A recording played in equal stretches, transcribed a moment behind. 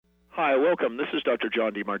Hi, welcome. This is Dr.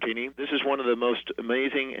 John DeMartini. This is one of the most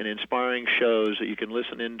amazing and inspiring shows that you can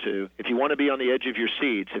listen into. If you want to be on the edge of your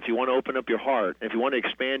seats, if you want to open up your heart, if you want to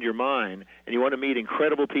expand your mind, and you want to meet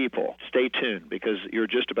incredible people, stay tuned because you're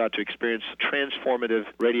just about to experience a transformative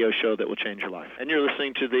radio show that will change your life. And you're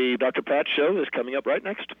listening to the Dr. Pat Show that's coming up right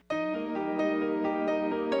next.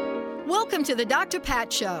 Welcome to the Dr.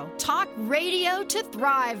 Pat Show. Talk radio to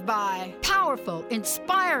thrive by. Powerful,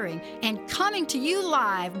 inspiring, and coming to you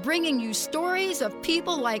live, bringing you stories of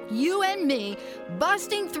people like you and me,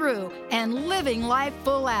 busting through and living life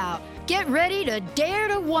full out. Get ready to dare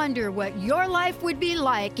to wonder what your life would be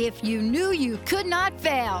like if you knew you could not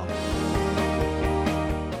fail.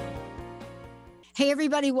 Hey,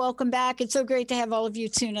 everybody, welcome back. It's so great to have all of you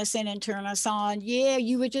tune us in and turn us on. Yeah,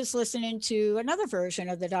 you were just listening to another version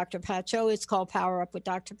of the Dr. Pat Show. It's called Power Up with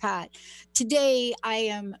Dr. Pat. Today, I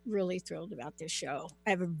am really thrilled about this show.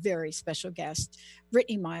 I have a very special guest.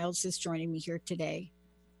 Brittany Miles is joining me here today.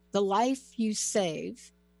 The life you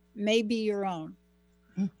save may be your own.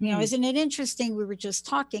 Mm-hmm. You know, isn't it interesting? We were just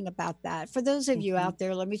talking about that. For those of you out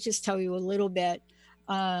there, let me just tell you a little bit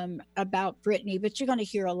about Brittany, but you're going to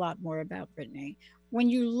hear a lot more about Brittany. When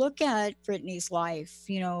you look at Brittany's life,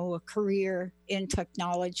 you know, a career in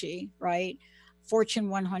technology, right? Fortune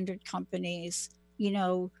 100 companies, you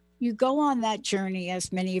know, you go on that journey,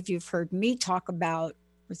 as many of you have heard me talk about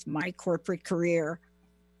with my corporate career.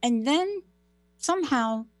 And then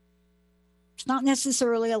somehow, it's not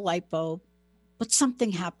necessarily a light bulb, but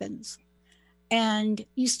something happens. And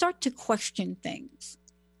you start to question things.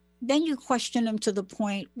 Then you question them to the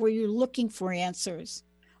point where you're looking for answers.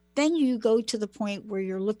 Then you go to the point where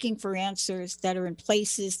you're looking for answers that are in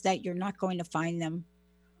places that you're not going to find them.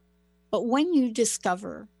 But when you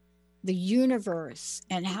discover the universe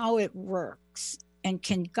and how it works and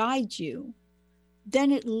can guide you,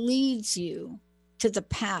 then it leads you to the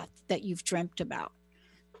path that you've dreamt about.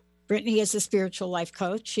 Brittany is a spiritual life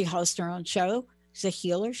coach. She hosts her own show. She's a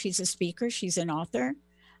healer. She's a speaker. She's an author.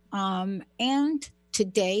 And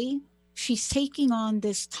today, she's taking on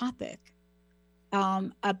this topic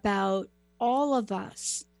about all of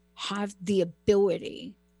us have the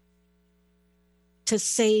ability to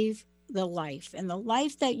save the life. And the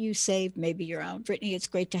life that you save may be your own. Brittany, it's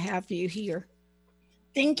great to have you here.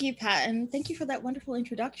 Thank you, Pat, and thank you for that wonderful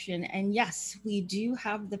introduction. And yes, we do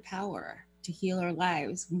have the power to heal our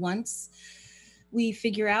lives once we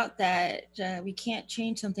figure out that we can't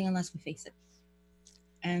change something unless we face it.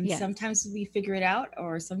 And sometimes we figure it out,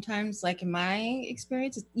 or sometimes, like in my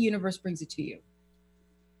experience, the universe brings it to you.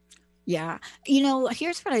 Yeah. You know,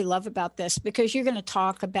 here's what I love about this, because you're going to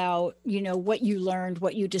talk about, you know, what you learned,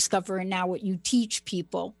 what you discover, and now what you teach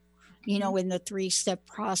people, you know, in the 3-step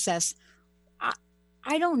process.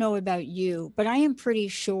 I don't know about you, but I am pretty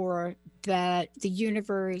sure that the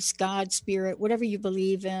universe, God, spirit, whatever you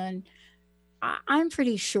believe in, I'm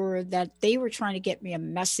pretty sure that they were trying to get me a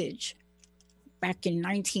message back in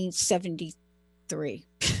 1973.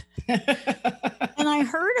 And I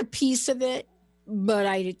heard a piece of it, but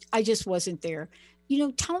I just wasn't there. You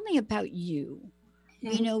know, tell me about you.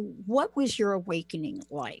 Mm-hmm. You know, what was your awakening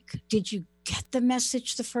like? Did you get the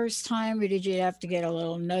message the first time, or did you have to get a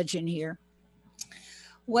little nudge in here?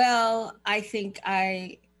 Well, I think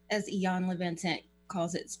as Ian Levinsett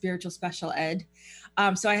calls it, spiritual special ed.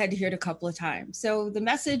 So I had to hear it a couple of times. So the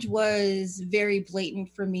message was very blatant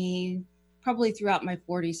for me, probably throughout my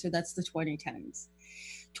 40s. So that's the 2010s.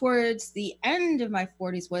 Towards the end of my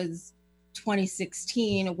 40s was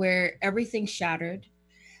 2016, where everything shattered.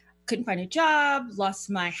 Couldn't find a job, lost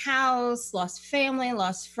my house, lost family,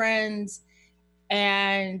 lost friends.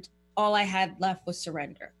 And all I had left was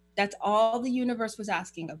surrender. That's all the universe was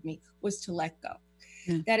asking of me, was to let go.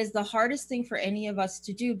 Mm. That is the hardest thing for any of us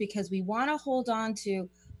to do, because we want to hold on to,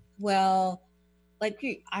 well, like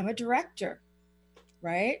I'm a director,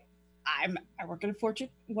 right? I work at a Fortune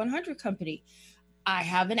 100 company. I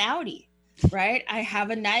have an Audi, right? I have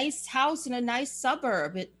a nice house in a nice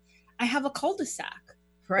suburb. I have a cul-de-sac,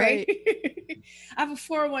 right? I have a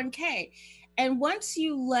 401k. And once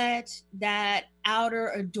you let that outer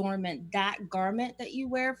adornment, that garment that you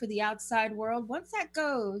wear for the outside world, once that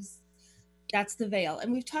goes, that's the veil.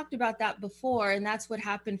 And we've talked about that before. And that's what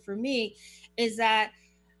happened for me, is that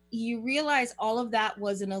you realize all of that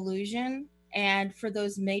was an illusion. And for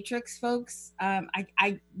those Matrix folks,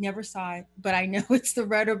 I never saw it, but I know it's the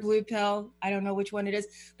red or blue pill. I don't know which one it is,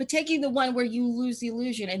 but taking the one where you lose the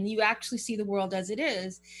illusion and you actually see the world as it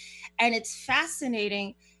is. And it's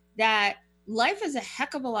fascinating that life is a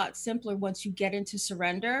heck of a lot simpler once you get into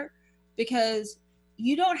surrender, because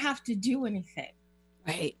you don't have to do anything.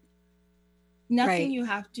 Right. Nothing you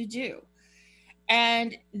have to do.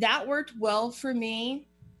 And that worked well for me,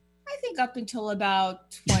 I think, up until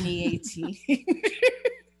about 2018.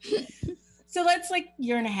 So that's like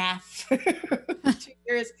year and a half, 2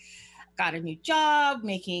 years. Got a new job,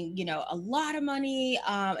 making, a lot of money.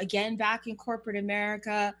 Again, back in corporate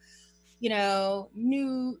America,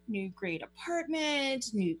 new great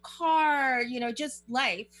apartment, new car, just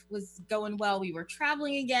life was going well. We were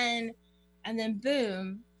traveling again. And then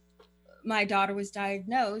boom, my daughter was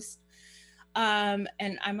diagnosed. And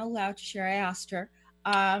I'm allowed to share, I asked her,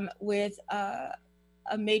 with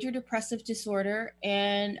a major depressive disorder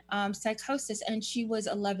and psychosis. And she was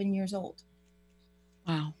 11 years old.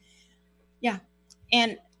 Wow. Yeah.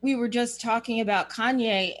 And we were just talking about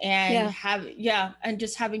Kanye and and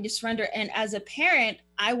just having to surrender. And as a parent,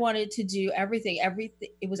 I wanted to do everything.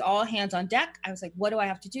 It was all hands on deck. I was like, what do I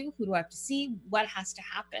have to do? Who do I have to see? What has to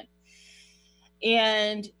happen?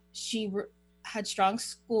 And she had strong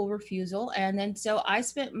school refusal. And then so I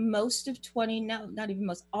spent most of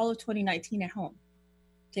all of 2019 at home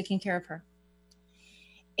taking care of her.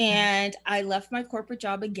 And I left my corporate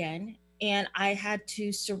job again, and I had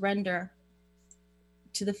to surrender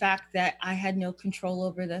to the fact that I had no control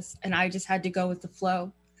over this, and I just had to go with the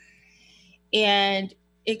flow. And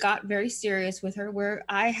it got very serious with her, where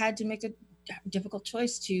I had to make a difficult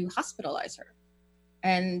choice to hospitalize her.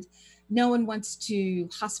 And no one wants to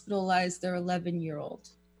hospitalize their 11-year-old.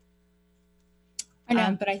 I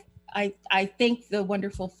know. But I thank the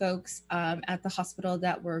wonderful folks at the hospital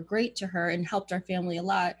that were great to her and helped our family a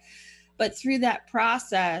lot. But through that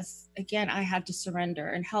process, again, I had to surrender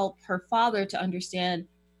and help her father to understand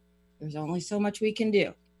there's only so much we can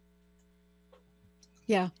do.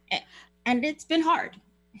 Yeah. And it's been hard.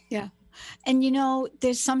 Yeah. And,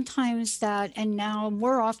 there's sometimes that, and now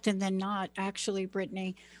more often than not, actually,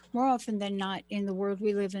 Brittany, more often than not in the world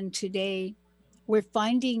we live in today, we're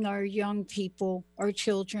finding our young people, our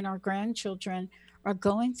children, our grandchildren are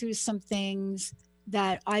going through some things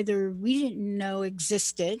that either we didn't know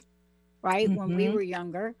existed, right, when we were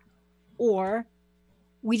younger, or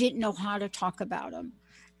we didn't know how to talk about them.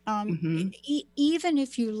 Even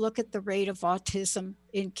if you look at the rate of autism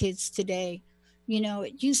in kids today,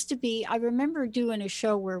 it used to be, I remember doing a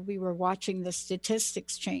show where we were watching the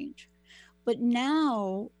statistics change. But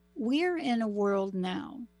now we're in a world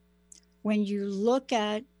now, when you look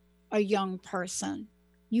at a young person,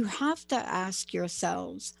 you have to ask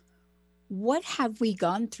yourselves, what have we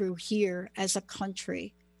gone through here as a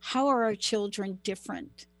country? How are our children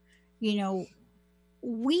different?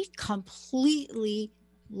 We completely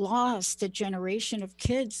lost a generation of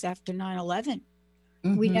kids after 9/11.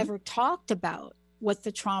 We never talked about what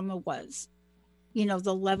the trauma was,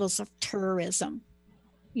 the levels of terrorism.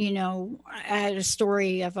 I had a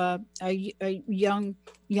story of a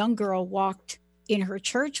young girl walked in her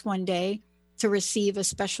church one day to receive a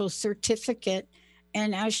special certificate.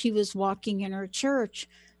 And as she was walking in her church,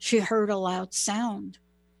 she heard a loud sound,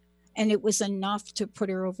 and it was enough to put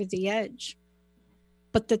her over the edge.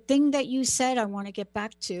 But the thing that you said, I want to get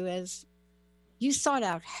back to, is you sought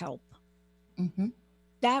out help.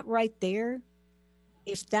 That right there,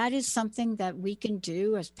 if that is something that we can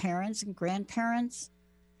do as parents and grandparents,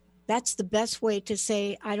 that's the best way to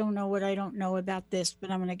say, I don't know what I don't know about this,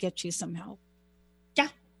 but I'm going to get you some help.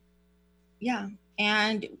 Yeah.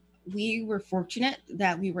 And we were fortunate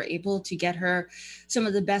that we were able to get her some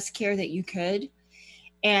of the best care that you could.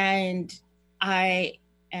 And I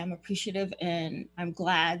am appreciative, and I'm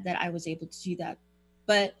glad that I was able to do that.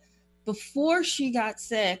 But before she got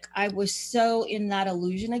sick, I was so in that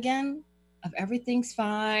illusion again of everything's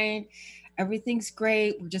fine. Everything's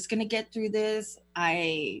great. We're just going to get through this.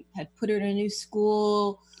 I had put her in a new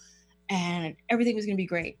school and everything was going to be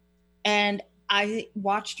great. And I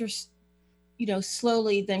watched her,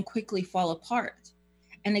 slowly then quickly fall apart.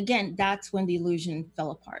 And again, that's when the illusion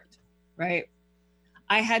fell apart, right?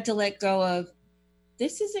 I had to let go of,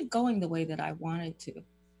 this isn't going the way that I wanted to.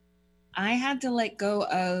 I had to let go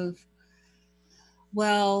of,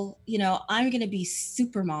 I'm going to be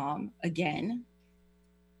super mom again.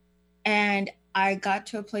 And I got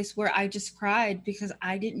to a place where I just cried because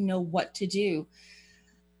I didn't know what to do.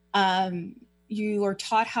 You are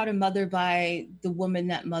taught how to mother by the woman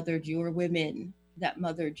that mothered you, or women that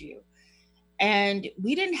mothered you. And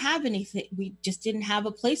we didn't have anything. We just didn't have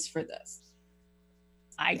a place for this.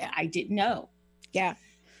 I didn't know. Yeah.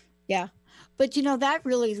 But, that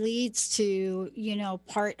really leads to,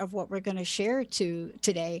 part of what we're going to share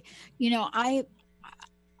today.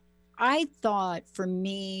 I thought, for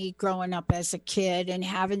me, growing up as a kid and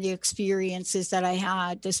having the experiences that I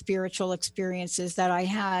had, the spiritual experiences that I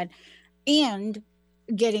had, and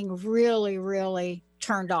getting really, really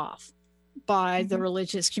turned off by the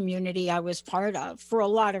religious community I was part of for a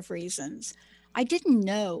lot of reasons. I didn't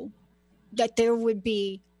know that there would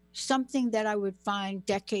be something that I would find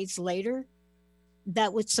decades later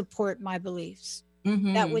that would support my beliefs,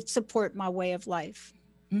 that would support my way of life,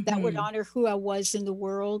 that would honor who I was in the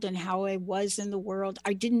world and how I was in the world.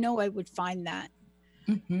 I didn't know I would find that.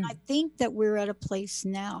 I think that we're at a place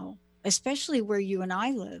now, especially where you and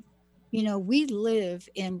I live. You know, we live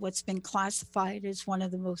in what's been classified as one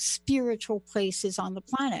of the most spiritual places on the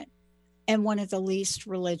planet and one of the least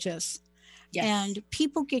religious. Yes. And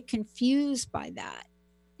people get confused by that.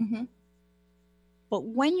 But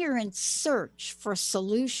when you're in search for a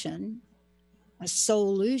solution,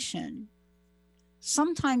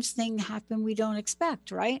 sometimes things happen we don't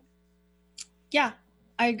expect, right? Yeah,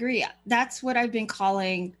 I agree. That's what I've been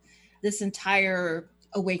calling this entire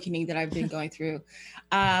awakening that I've been going through.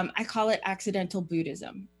 I call it accidental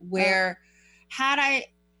Buddhism, where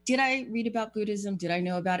did I read about Buddhism? Did I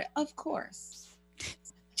know about it? Of course.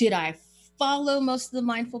 Did I follow most of the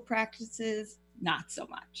mindful practices? Not so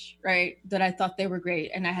much, right? But I thought they were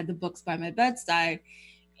great. And I had the books by my bedside.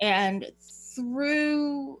 And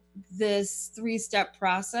through this 3-step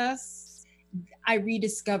process, I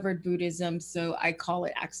rediscovered Buddhism. So I call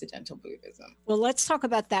it accidental Buddhism. Well, let's talk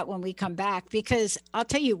about that when we come back, because I'll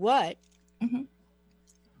tell you what,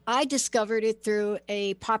 I discovered it through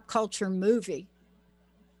a pop culture movie.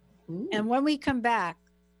 Ooh. And when we come back,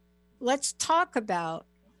 let's talk about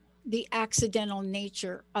the accidental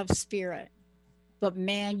nature of spirit. But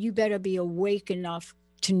man, you better be awake enough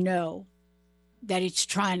to know that it's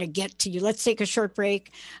trying to get to you. Let's take a short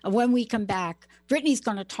break. When we come back, Brittany's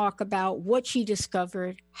going to talk about what she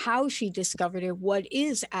discovered, how she discovered it, what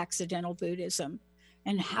is accidental Buddhism,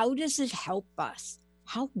 and how does it help us?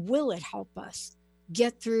 How will it help us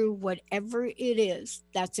get through whatever it is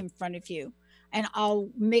that's in front of you? And I'll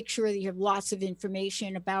make sure that you have lots of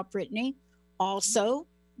information about Brittany, also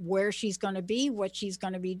where she's going to be, what she's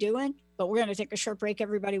going to be doing. But we're going to take a short break,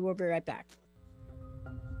 everybody. We'll be right back.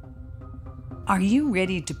 Are you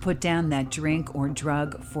ready to put down that drink or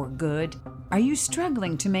drug for good? Are you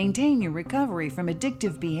struggling to maintain your recovery from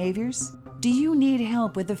addictive behaviors? Do you need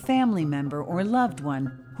help with a family member or loved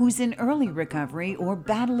one who's in early recovery or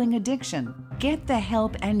battling addiction? Get the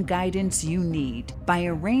help and guidance you need by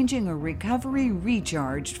arranging a Recovery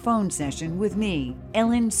Recharged phone session with me,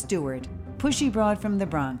 Ellen Stewart, Pushy Broad from the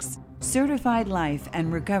Bronx, certified life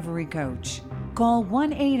and recovery coach. Call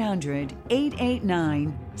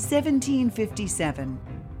 1-800-889-1757.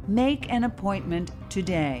 Make an appointment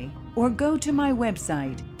today or go to my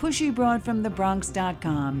website,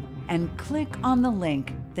 pushybroadfromthebronx.com, and click on the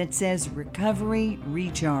link that says Recovery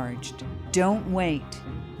Recharged. Don't wait.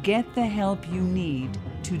 Get the help you need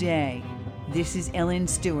today. This is Ellen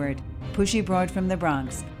Stewart, Pushy Broad from the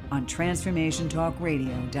Bronx, on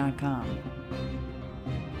TransformationTalkRadio.com.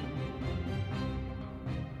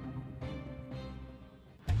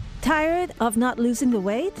 Tired of not losing the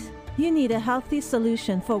weight? You need a healthy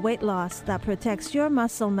solution for weight loss that protects your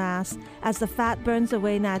muscle mass as the fat burns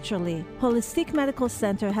away naturally. Holistic Medical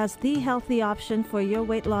Center has the healthy option for your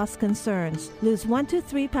weight loss concerns. Lose 1 to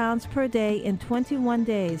 3 pounds per day in 21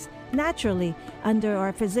 days, naturally, under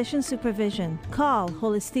our physician supervision. Call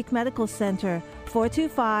Holistic Medical Center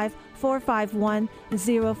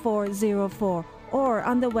 425-451-0404. or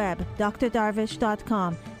on the web,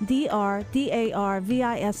 drdarvish.com,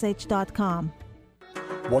 drdarvish.com.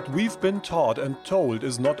 What we've been taught and told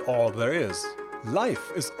is not all there is.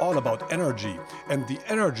 Life is all about energy, and the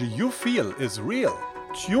energy you feel is real.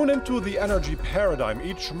 Tune into the Energy Paradigm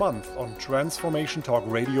each month on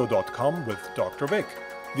TransformationTalkRadio.com with Dr. Vic.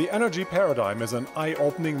 The Energy Paradigm is an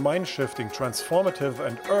eye-opening, mind-shifting, transformative,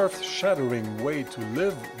 and earth-shattering way to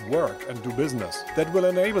live, work, and do business that will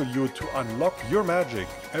enable you to unlock your magic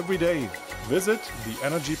every day. Visit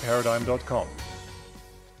theenergyparadigm.com.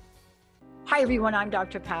 Hi, everyone. I'm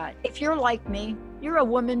Dr. Pat. If you're like me, you're a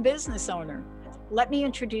woman business owner. Let me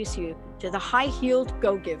introduce you to the High-Heeled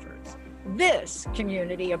Go-Givers. This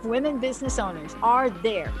community of women business owners are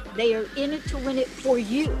there. They are in it to win it for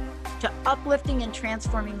you, to uplifting and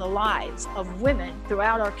transforming the lives of women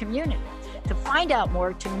throughout our community. To find out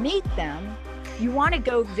more, to meet them, you want to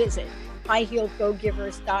go visit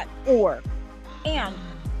highheeledgogivers.org and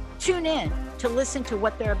tune in to listen to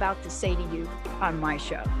what they're about to say to you on my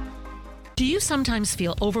show. Do you sometimes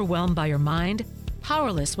feel overwhelmed by your mind?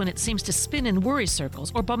 Powerless when it seems to spin in worry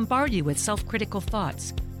circles or bombard you with self-critical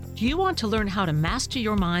thoughts? Do you want to learn how to master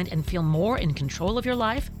your mind and feel more in control of your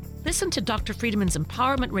life? Listen to Dr. Friedman's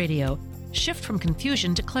Empowerment Radio. Shift from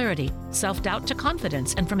confusion to clarity, self-doubt to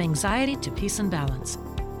confidence, and from anxiety to peace and balance.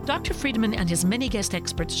 Dr. Friedman and his many guest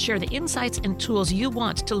experts share the insights and tools you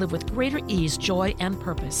want to live with greater ease, joy, and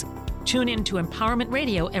purpose. Tune in to Empowerment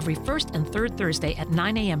Radio every first and third Thursday at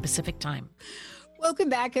 9 a.m. Pacific Time. Welcome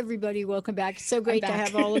back, everybody. Welcome back. It's so great to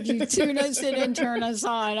have all of you tune us in and turn us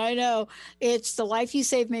on. I know it's The Life You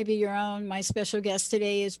Save May Be Your Own. My special guest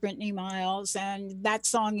today is Brittany Miles, and that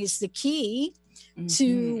song is the key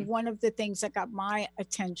to one of the things that got my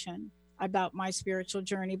attention about my spiritual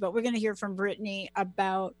journey. But we're going to hear from Brittany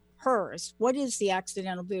about hers. What is the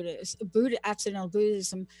accidental accidental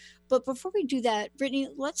Buddhism? But before we do that, Brittany,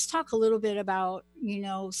 let's talk a little bit about,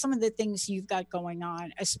 some of the things you've got going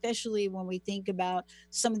on, especially when we think about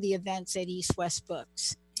some of the events at East West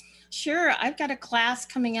Books. Sure. I've got a class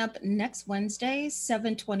coming up next Wednesday,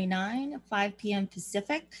 7/29, 5 p.m.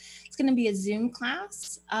 Pacific. It's going to be a Zoom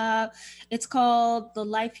class. It's called The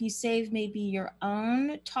Life You Save May Be Your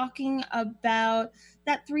Own, talking about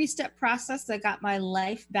that 3-step process that got my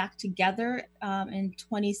life back together in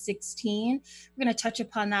 2016. We're going to touch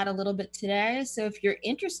upon that a little bit today. So if you're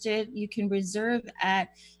interested, you can reserve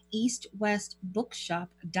at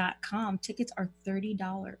eastwestbookshop.com. Tickets are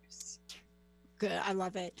 $30. Good. I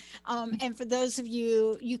love it. And for those of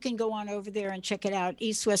you, you can go on over there and check it out,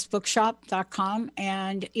 eastwestbookshop.com.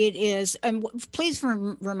 And it is, and please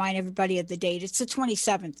remind everybody of the date. It's the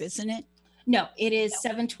 27th, isn't it? No, it is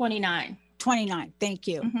 7/29. 29. Thank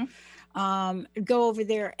you. Go over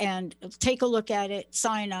there and take a look at it,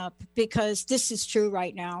 sign up, because this is true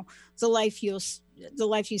right now. The life you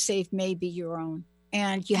save may be your own.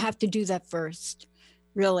 And you have to do that first.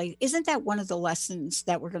 Really, isn't that one of the lessons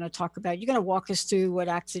that we're going to talk about? You're going to walk us through what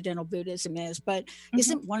accidental Buddhism is, but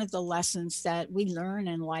isn't one of the lessons that we learn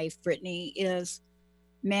in life, Brittany, is,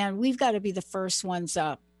 man, we've got to be the first ones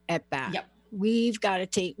up at bat. Yep. We got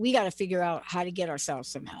to figure out how to get ourselves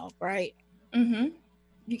some help, right? You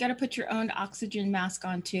got to put your own oxygen mask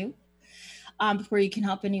on too, before you can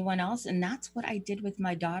help anyone else. And that's what I did with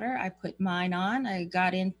my daughter. I put mine on, I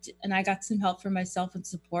got some help for myself and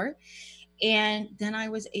support. And then I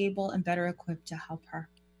was able and better equipped to help her.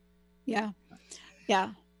 Yeah.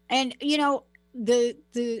 Yeah. And, the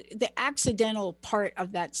accidental part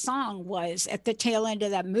of that song was at the tail end of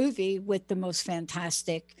that movie with the most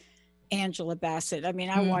fantastic Angela Bassett. I mean,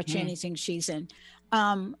 I watch anything she's in.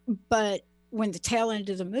 But when the tail end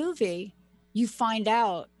of the movie, you find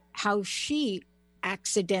out how she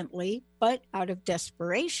accidentally, but out of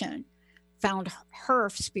desperation, found her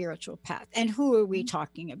spiritual path. And who are we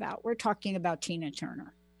talking about? We're talking about Tina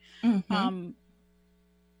Turner.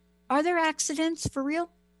 Are there accidents for real?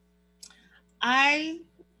 I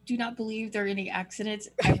do not believe there are any accidents.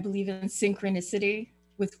 I believe in synchronicity.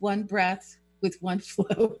 With one breath, with one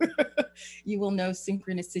flow, you will know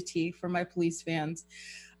synchronicity. For my police fans.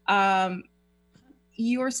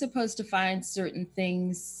 You're supposed to find certain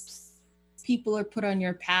things. People are put on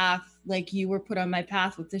your path, like you were put on my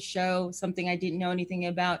path with the show, something I didn't know anything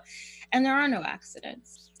about, and there are no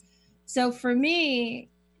accidents. So for me,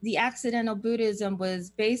 the accidental Buddhism was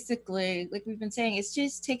basically, like we've been saying, it's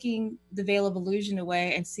just taking the veil of illusion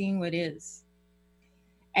away and seeing what is.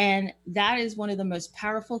 And that is one of the most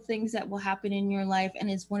powerful things that will happen in your life, and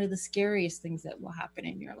it's one of the scariest things that will happen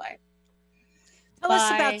in your life. Tell us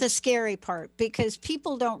about the scary part, because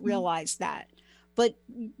people don't realize that. But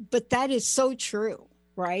that is so true,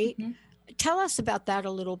 right? Tell us about that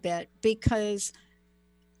a little bit, because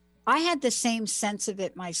I had the same sense of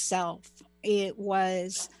it myself. It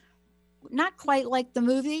was not quite like the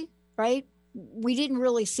movie, right? We didn't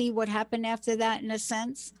really see what happened after that, in a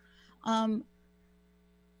sense. But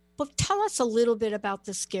tell us a little bit about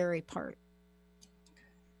the scary part.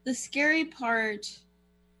 The scary part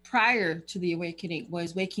prior to the awakening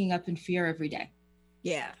was waking up in fear every day.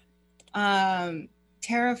 Yeah.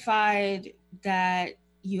 Terrified that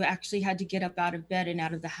you actually had to get up out of bed and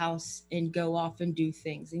out of the house and go off and do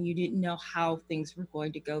things. And you didn't know how things were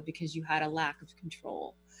going to go because you had a lack of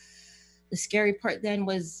control. The scary part then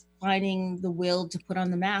was finding the will to put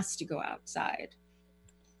on the mask to go outside.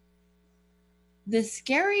 The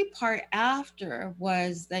scary part after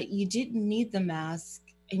was that you didn't need the mask,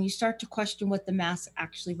 and you start to question what the mask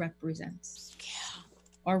actually represents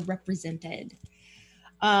or represented.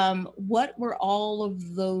 What were all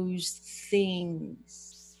of those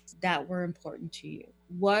things that were important to you?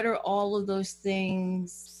 What are all of those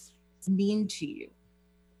things mean to you?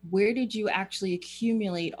 Where did you actually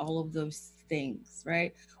accumulate all of those things,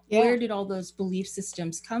 right? Yeah. Where did all those belief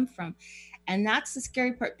systems come from? And that's the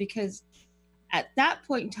scary part, because at that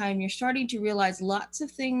point in time, you're starting to realize lots of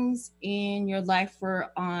things in your life were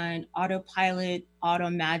on autopilot, auto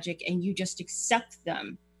magic, and you just accept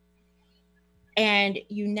them. And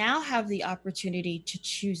you now have the opportunity to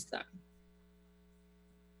choose them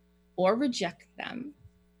or reject them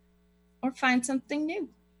or find something new.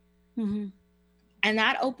 Mm-hmm. And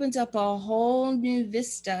that opens up a whole new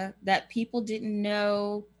vista that people didn't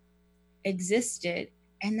know existed.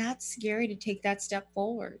 And that's scary to take that step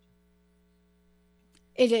forward.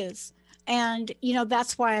 It is. And, you know,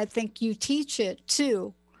 that's why I think you teach it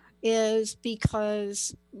too, is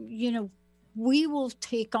because, you know, we will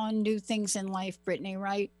take on new things in life, Brittany,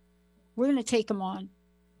 right? We're going to take them on.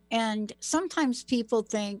 And sometimes people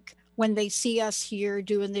think when they see us here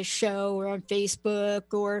doing this show or on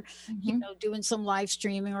Facebook or, you know, doing some live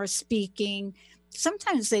streaming or speaking,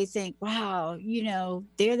 sometimes they think, wow, you know,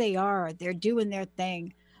 there they are, they're doing their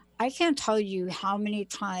thing. I can't tell you how many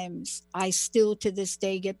times I still to this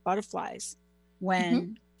day get butterflies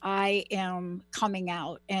when I am coming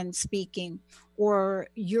out and speaking, or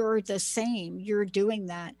you're the same, you're doing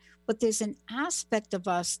that. But there's an aspect of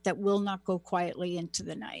us that will not go quietly into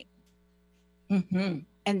the night.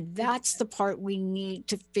 And that's the part we need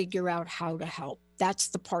to figure out how to help. That's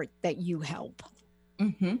the part that you help.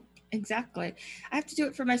 Exactly. I have to do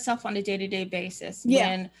it for myself on a day-to-day basis. Yeah.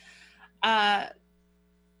 When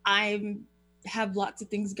I have lots of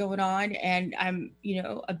things going on and I'm, you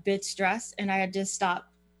know, a bit stressed, and I had to stop,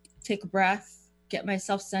 take a breath, get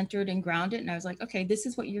myself centered and grounded. And I was like, okay, this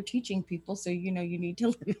is what you're teaching people. So, you know, you need to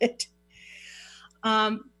live it.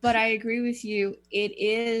 But I agree with you. It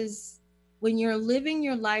is, when you're living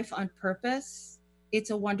your life on purpose, it's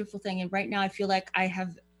a wonderful thing. And right now I feel like I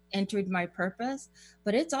have entered my purpose,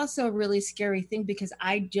 but it's also a really scary thing because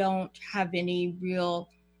I don't have any real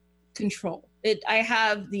control. I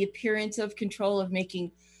have the appearance of control of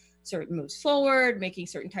making certain moves forward, making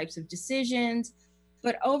certain types of decisions.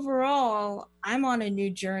 But overall, I'm on a new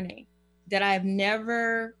journey that I've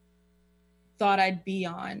never thought I'd be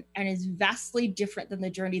on, and is vastly different than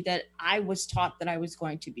the journey that I was taught that I was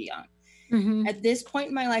going to be on. At this point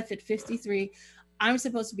in my life at 53, I'm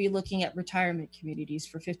supposed to be looking at retirement communities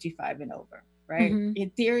for 55 and over, right?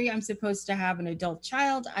 In theory, I'm supposed to have an adult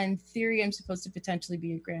child. In theory, I'm supposed to potentially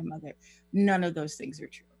be a grandmother. None of those things are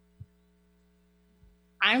true.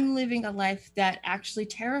 I'm living a life that actually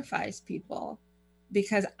terrifies people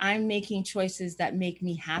because I'm making choices that make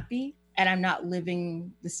me happy, and I'm not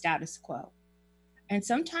living the status quo. And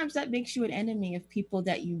sometimes that makes you an enemy of people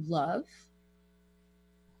that you love,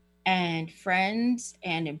 and friends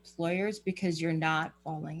and employers, because you're not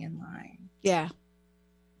falling in line. Yeah.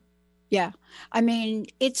 Yeah. I mean,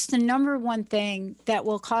 it's the number one thing that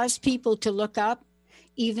will cause people to look up,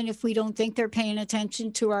 even if we don't think they're paying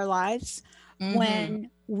attention to our lives.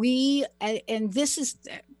 When we, and this is,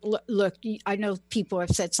 look, I know people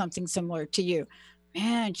have said something similar to you.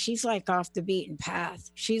 Man, she's like off the beaten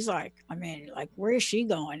path. She's like, I mean, like, where is she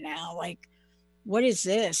going now? Like, what is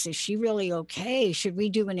this? Is she really okay? Should we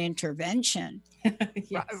do an intervention?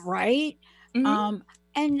 Yes. Right?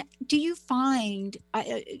 And do you find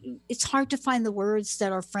it's hard to find the words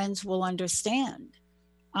that our friends will understand?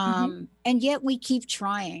 And yet we keep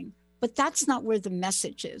trying, but that's not where the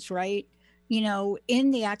message is, right? You know,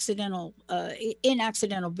 in accidental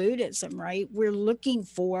Buddhism, right? We're looking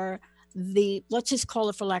for let's just call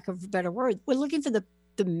it, for lack of a better word, we're looking for the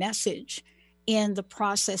message in the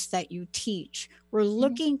process that you teach. We're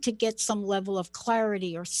looking to get some level of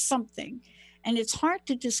clarity or something. And it's hard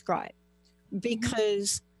to describe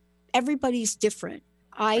because everybody's different.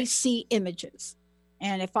 I see images.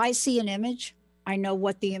 And if I see an image, I know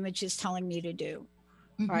what the image is telling me to do.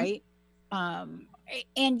 Right?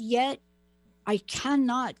 And yet I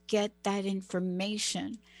cannot get that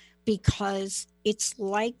information because it's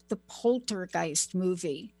like the Poltergeist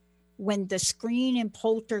movie. When the screen in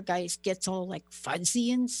Poltergeist gets all like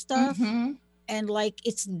fuzzy and stuff, and like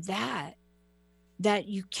it's that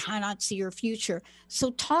you cannot see your future.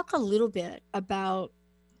 So talk a little bit about,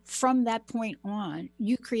 from that point on,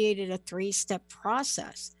 you created a 3-step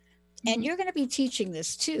process, and you're going to be teaching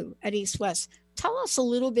this too at East West. Tell us a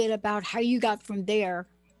little bit about how you got from there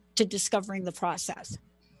to discovering the process.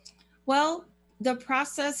 Well, the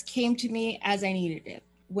process came to me as I needed it.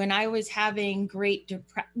 When I was having in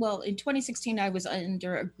 2016, I was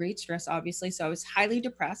under a great stress, obviously. So I was highly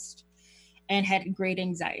depressed and had great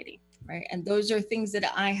anxiety, right? And those are things that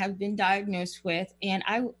I have been diagnosed with. And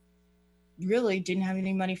I really didn't have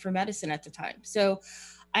any money for medicine at the time. So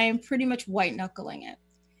I am pretty much white knuckling it.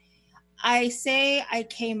 I say I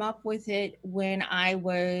came up with it when I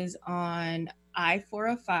was on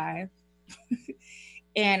I-405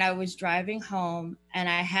 And I was driving home, and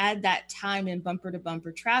I had that time in bumper to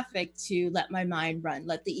bumper traffic to let my mind run,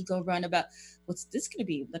 let the ego run about what's this going to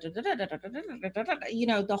be, you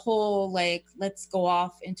know, the whole like, let's go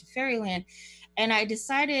off into fairyland. And I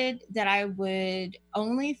decided that I would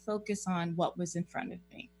only focus on what was in front of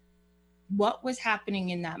me, what was happening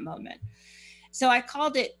in that moment. So I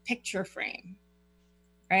called it picture frame,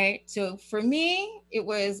 right? So for me, it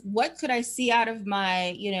was, what could I see out of my,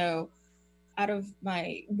 you know, out of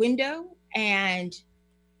my window, and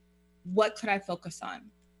what could I focus on?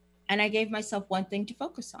 And I gave myself one thing to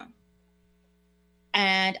focus on.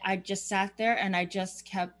 And I just sat there and I just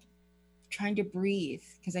kept trying to breathe,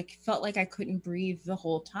 because I felt like I couldn't breathe the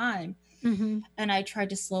whole time. Mm-hmm. And I tried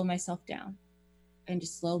to slow myself down and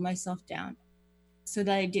just slow myself down so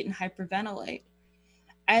that I didn't hyperventilate.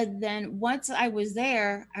 And then once I was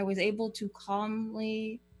there, I was able to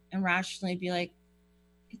calmly and rationally be like,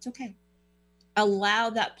 it's okay.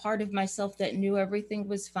 Allow that part of myself that knew everything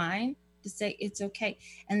was fine to say it's okay.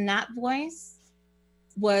 And that voice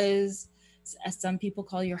was, as some people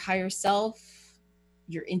call your higher self,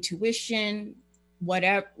 your intuition,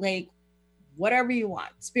 whatever, like whatever you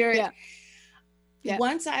want, spirit. Yeah. Yeah.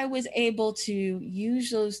 Once I was able to use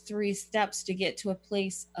those 3 steps to get to a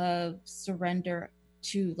place of surrender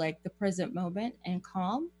to like the present moment and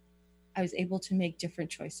calm, I was able to make different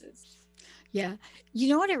choices. Yeah. You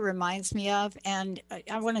know what it reminds me of? And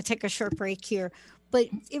I want to take a short break here, but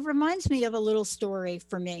it reminds me of a little story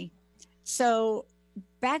for me. So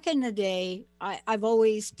back in the day, I've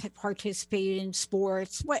always participated in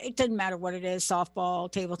sports. It doesn't matter what it is,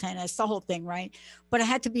 softball, table tennis, the whole thing, right? But I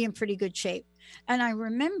had to be in pretty good shape. And I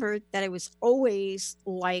remembered that I was always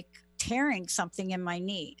like tearing something in my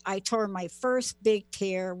knee. I tore my first big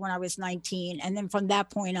tear when I was 19, and then from that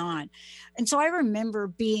point on. And so I remember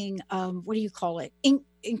being,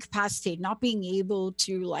 incapacitated, not being able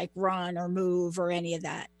to like run or move or any of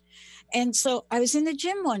that. And so I was in the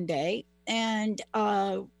gym one day and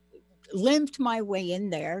limped my way in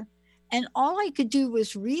there. And all I could do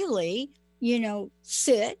was really,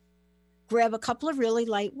 sit, grab a couple of really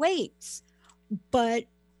light weights. But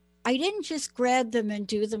I didn't just grab them and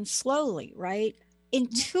do them slowly, right?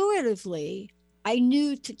 Intuitively, I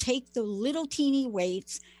knew to take the little teeny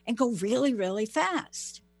weights and go really, really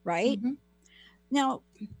fast, right? Mm-hmm. Now,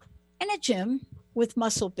 in a gym with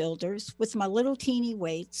muscle builders, with my little teeny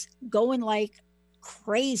weights, going like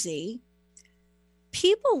crazy,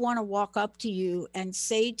 people want to walk up to you and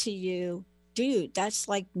say to you, dude, that's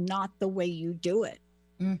like not the way you do it.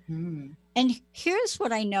 Mm-hmm. And here's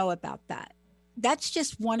what I know about that. That's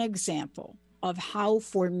just one example of how,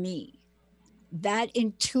 for me, that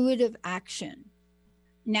intuitive action.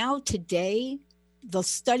 Now, today, the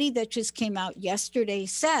study that just came out yesterday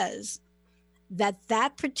says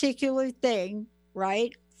that particular thing,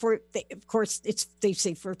 right? Of course, they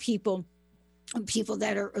say for people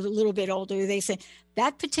that are a little bit older, they say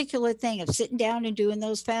that particular thing of sitting down and doing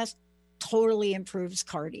those fasts totally improves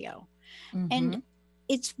cardio. Mm-hmm. And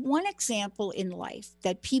it's one example in life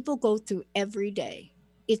that people go through every day.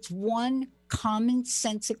 It's one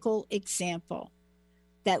commonsensical example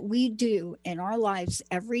that we do in our lives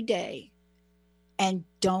every day, and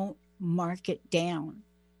don't mark it down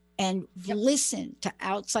and listen to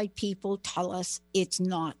outside people tell us it's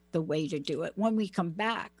not the way to do it. When we come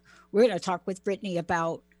back, we're going to talk with Brittany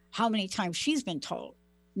about how many times she's been told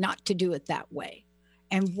not to do it that way.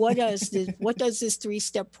 And what does this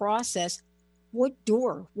 3-step process, what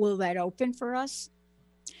door will that open for us?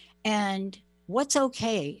 And what's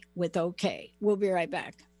okay with okay? We'll be right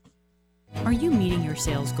back. Are you meeting your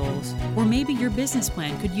sales goals? Or maybe your business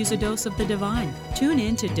plan could use a dose of the divine. Tune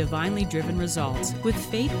in to Divinely Driven Results with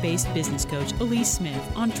faith-based business coach Elise Smith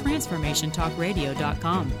on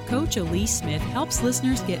TransformationTalkRadio.com. Coach Elise Smith helps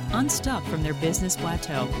listeners get unstuck from their business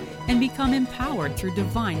plateau and become empowered through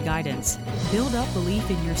divine guidance. Build up belief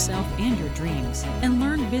in yourself and your dreams, and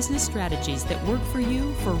learn business strategies that work for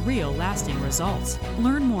you for real lasting results.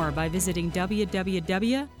 Learn more by visiting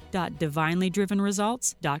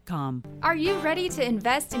www.divinelydrivenresults.com. Are you ready to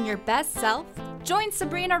invest in your best self? Join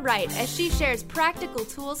Sabrina Wright as she shares practical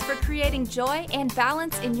tools for creating joy and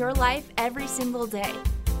balance in your life every single day.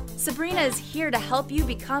 Sabrina is here to help you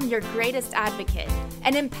become your greatest advocate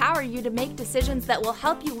and empower you to make decisions that will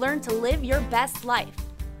help you learn to live your best life.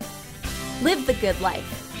 Live the good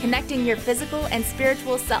life, connecting your physical and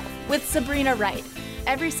spiritual self with Sabrina Wright.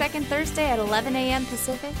 Every second Thursday at 11 a.m.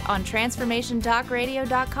 Pacific on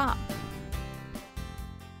TransformationTalkRadio.com.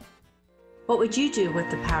 What would you do with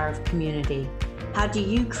the power of community? How do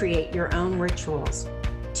you create your own rituals?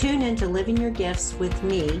 Tune in to Living Your Gifts with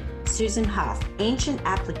me, Susan Huff, Ancient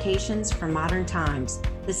Applications for Modern Times,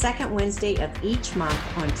 the second Wednesday of each month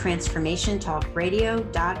on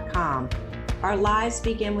TransformationTalkRadio.com. Our lives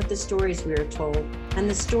begin with the stories we are told and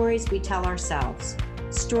the stories we tell ourselves.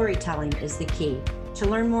 Storytelling is the key. To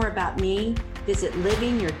learn more about me, visit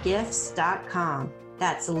livingyourgifts.com.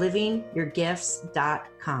 That's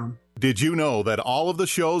livingyourgifts.com. Did you know that all of the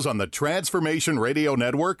shows on the Transformation Radio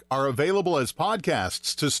Network are available as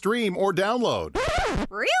podcasts to stream or download?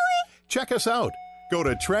 Really? Check us out. Go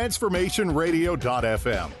to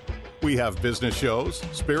transformationradio.fm. We have business shows,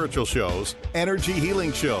 spiritual shows, energy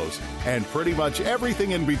healing shows, and pretty much everything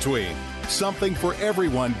in between. Something for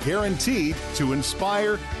everyone, guaranteed to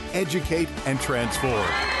inspire, educate, and transform.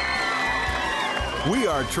 We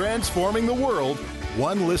are transforming the world,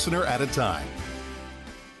 one listener at a time.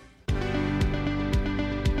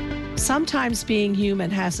 Sometimes being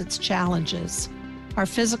human has its challenges. Our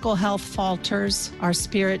physical health falters, our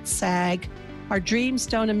spirits sag, our dreams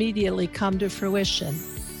don't immediately come to fruition.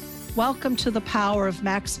 Welcome to the power of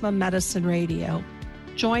Maximum Medicine Radio.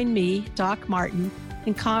 Join me, Doc Martin,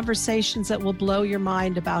 in conversations that will blow your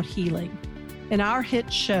mind about healing. In our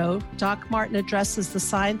hit show, Doc Martin addresses the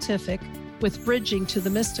scientific with bridging to the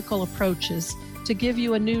mystical approaches to give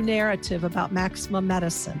you a new narrative about maximum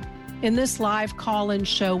medicine. In this live call-in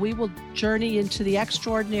show, we will journey into the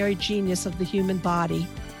extraordinary genius of the human body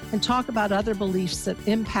and talk about other beliefs that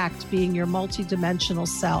impact being your multidimensional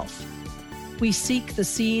self. We seek the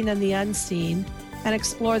seen and the unseen and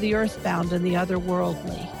explore the earthbound and the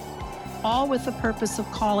otherworldly, all with the purpose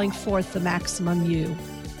of calling forth the maximum you.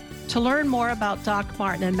 To learn more about Doc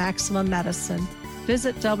Martin and Maximum Medicine,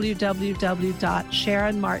 visit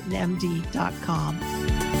www.sharonmartinmd.com.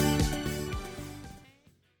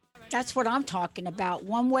 That's what I'm talking about.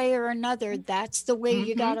 One way or another, that's the way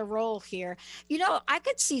you got to roll here. You know, I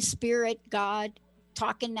could see Spirit, God,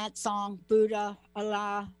 talking that song, Buddha,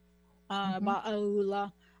 Allah,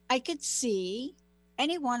 Ba'ula. I could see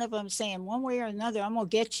any one of them saying one way or another, I'm going to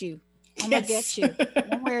get you. I'm going to get you.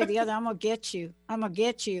 One way or the other, I'm going to get you. I'm going to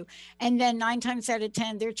get you. And then 9 times out of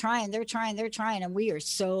 10, they're trying. And we are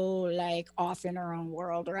so like off in our own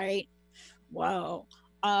world, right? Whoa.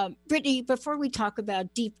 Brittany, before we talk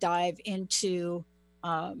about deep dive into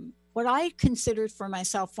what I considered for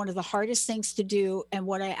myself one of the hardest things to do and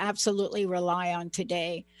what I absolutely rely on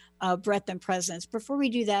today, breath and presence. Before we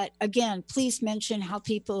do that, again, please mention how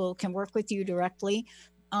people can work with you directly,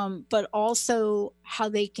 but also how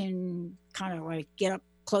they can kind of like get up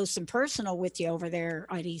close and personal with you over there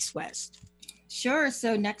at East West. Sure.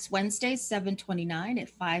 So next Wednesday, 7/29 at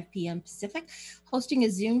 5 p.m. Pacific, hosting a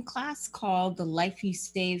Zoom class called The Life You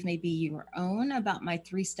Save May Be Your Own, about my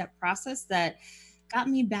 3-step process that got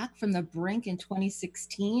me back from the brink in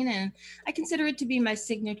 2016. And I consider it to be my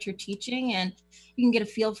signature teaching, and you can get a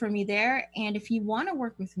feel for me there. And if you want to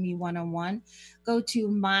work with me one-on-one, go to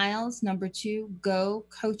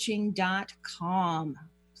miles2gocoaching.com,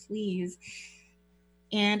 please.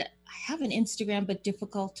 And I have an Instagram, but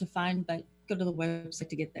difficult to find, but go to the website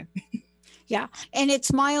to get there. Yeah. And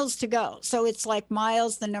it's miles to go. So it's like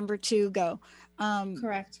miles, the number 2 go.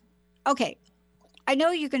 Correct. Okay. I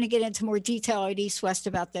know you're going to get into more detail at East West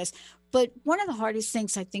about this, but one of the hardest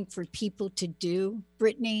things I think for people to do,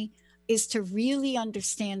 Brittany, is to really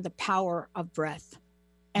understand the power of breath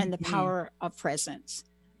and the power of presence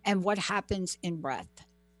and what happens in breath.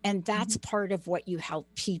 And that's part of what you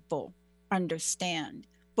help people understand.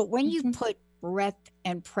 But when you put breath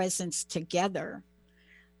and presence together,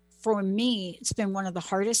 for me, it's been one of the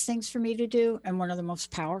hardest things for me to do and one of the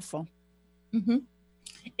most powerful.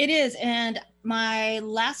 It is. And my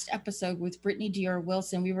last episode with Brittany Dior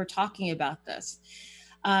Wilson, we were talking about this.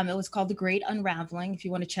 It was called The Great Unraveling, if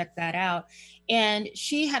you want to check that out. And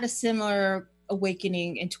she had a similar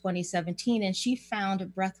awakening in 2017, and she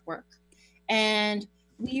found breath work. And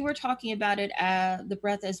we were talking about it, the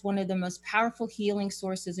breath as one of the most powerful healing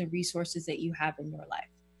sources and resources that you have in your life.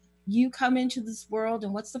 You come into this world,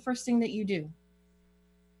 and what's the first thing that you do?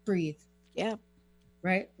 Breathe. Yeah.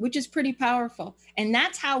 Right? Which is pretty powerful. And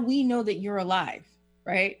that's how we know that you're alive,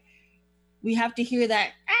 right? We have to hear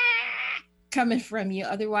that coming from you.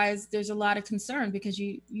 Otherwise, there's a lot of concern because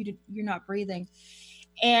you're not breathing.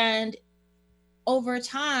 And over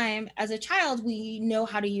time, as a child, we know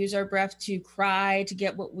how to use our breath to cry, to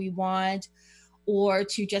get what we want, or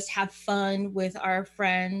to just have fun with our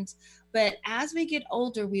friends. But as we get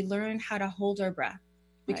older, we learn how to hold our breath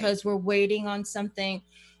because we're waiting on something.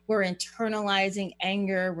 We're internalizing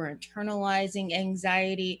anger, we're internalizing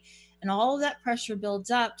anxiety, and all of that pressure builds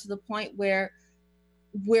up to the point where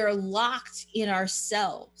we're locked in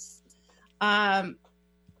ourselves.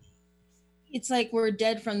 it's like we're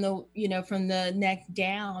dead from the neck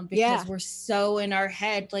down, because we're so in our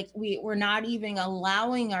head. Like we're not even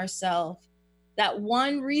allowing ourselves that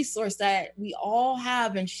one resource that we all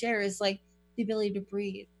have and share, is like the ability to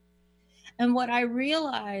breathe. And what I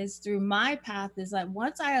realized through my path is that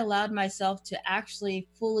once I allowed myself to actually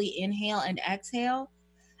fully inhale and exhale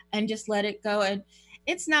and just let it go, and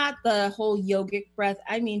it's not the whole yogic breath,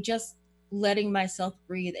 I mean just letting myself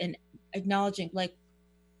breathe and acknowledging, like,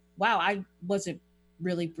 wow, I wasn't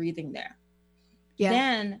really breathing there. Yeah.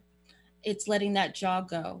 Then it's letting that jaw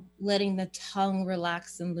go, letting the tongue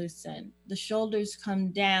relax and loosen. The shoulders come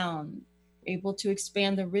down, able to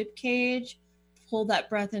expand the rib cage, pull that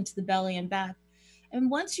breath into the belly and back.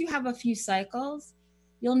 And once you have a few cycles,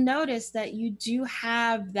 you'll notice that you do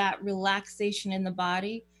have that relaxation in the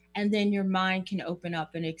body, and then your mind can open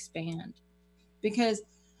up and expand. Because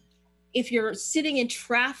if you're sitting in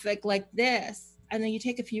traffic like this, and then you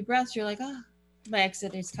take a few breaths, you're like, oh, my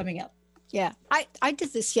exit is coming up. Yeah, I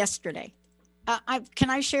did this yesterday. Can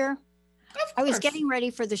I share? I was getting ready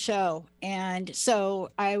for the show, and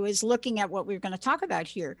so I was looking at what we were going to talk about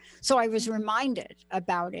here. So I was reminded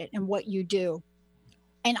about it and what you do.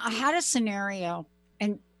 And I had a scenario,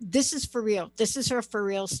 and this is for real. This is a for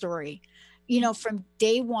real story. You know, from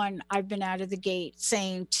day one, I've been out of the gate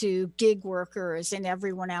saying to gig workers and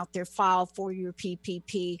everyone out there, file for your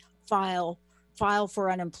PPP, file for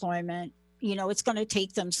unemployment. You know, it's going to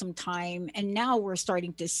take them some time. And now we're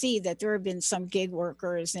starting to see that there have been some gig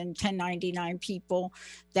workers and 1099 people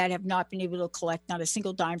that have not been able to collect not a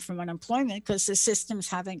single dime from unemployment because the systems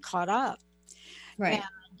haven't caught up. Right. And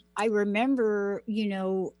I remember, you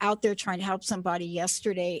know, out there trying to help somebody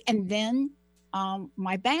yesterday. And then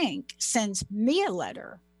my bank sends me a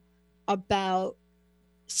letter about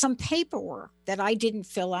some paperwork that I didn't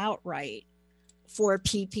fill out right for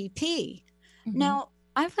PPP. Mm-hmm. Now,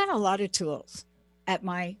 I've got a lot of tools at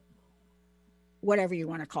my, whatever you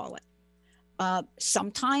want to call it.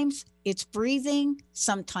 Sometimes it's breathing.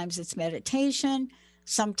 Sometimes it's meditation.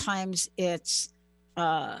 Sometimes it's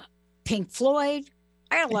Pink Floyd.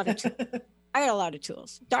 I had a lot of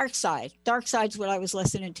tools. Dark Side's what I was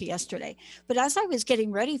listening to yesterday. But as I was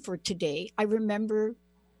getting ready for today, I remember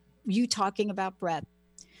you talking about breath.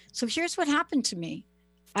 So here's what happened to me.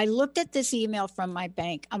 I looked at this email from my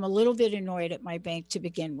bank. I'm a little bit annoyed at my bank to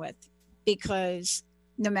begin with, because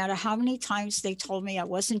no matter how many times they told me I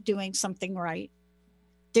wasn't doing something right,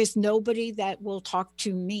 there's nobody that will talk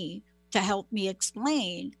to me to help me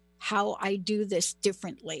explain how I do this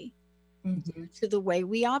differently to the way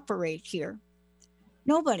we operate here.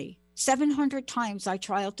 Nobody. 700 times I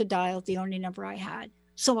tried to dial the only number I had.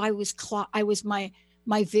 So my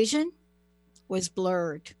vision was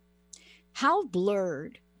blurred. How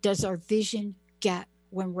blurred does our vision get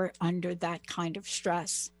when we're under that kind of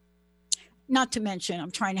stress? Not to mention,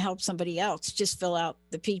 I'm trying to help somebody else just fill out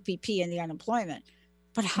the PPP and the unemployment.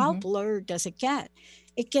 But how blurred does it get?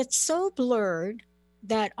 It gets so blurred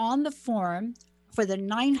that on the form, for the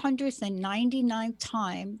 999th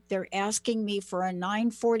time, they're asking me for a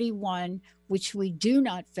 941, which we do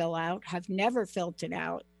not fill out, have never filled it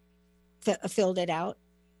out.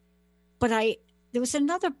 But there was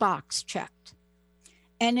another box checked,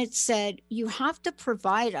 and it said, you have to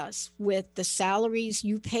provide us with the salaries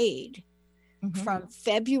you paid from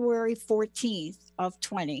February 14th of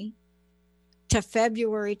 20 to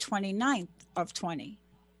February 29th of 20,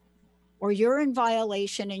 or you're in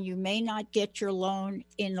violation and you may not get your loan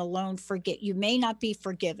in the loan you may not be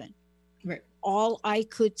forgiven. Right. All I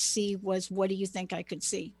could see was, what do you think I could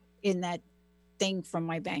see in that thing from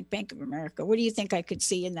my bank, Bank of America? What do you think I could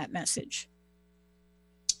see in that message?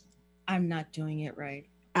 I'm not doing it right.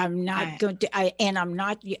 I'm not going to,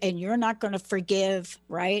 and you're not going to forgive,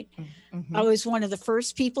 right? I was one of the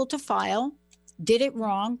first people to file, did it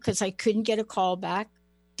wrong because I couldn't get a call back,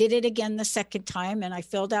 did it again the second time, and I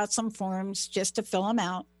filled out some forms just to fill them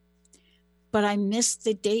out. But I missed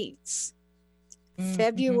the dates.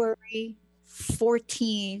 February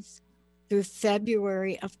 14th through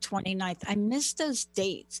February of 29th. I missed those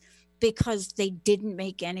dates because they didn't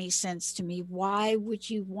make any sense to me. Why would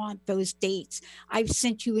you want those dates? I've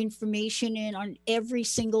sent you information in on every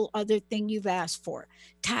single other thing you've asked for.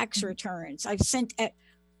 Tax returns. I've sent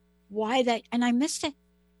why that, and I missed it.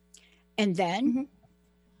 And then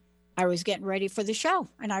I was getting ready for the show,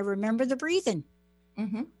 and I remember the breathing.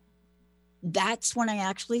 That's when I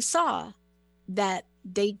actually saw that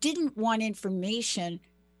they didn't want information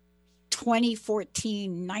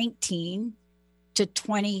 2014-19 to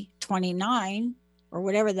 2029 or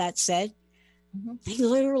whatever that said. They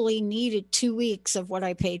literally needed 2 weeks of what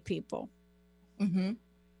I paid people. I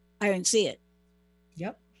didn't see it.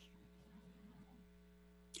 Yep.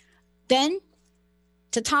 Then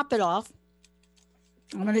to top it off,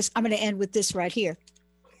 I'm going to end with this right here.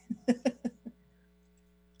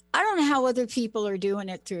 I don't know how other people are doing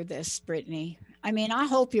it through this, Brittany. I mean, I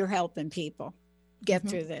hope you're helping people get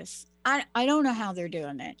through this. I don't know how they're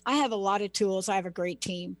doing it. I have a lot of tools. I have a great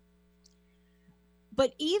team.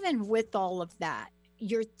 But even with all of that,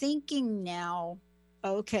 you're thinking now,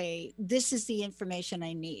 okay, this is the information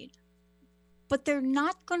I need. But they're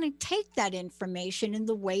not going to take that information in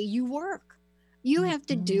the way you work. You have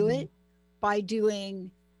to do it by doing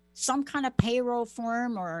some kind of payroll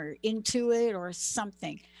form or Intuit or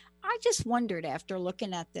something. I just wondered after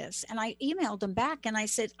looking at this, and I emailed them back and I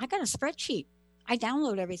said, I got a spreadsheet. I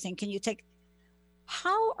download everything. Can you take,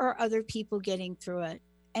 how are other people getting through it?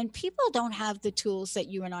 And people don't have the tools that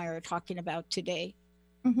you and I are talking about today.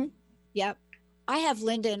 Yep. I have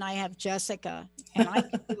Linda and I have Jessica, and I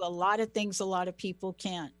can do a lot of things a lot of people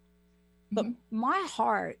can't. But my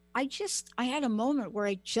heart, I had a moment where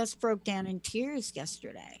I just broke down in tears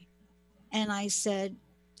yesterday. And I said,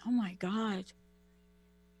 oh my God,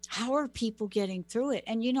 how are people getting through it?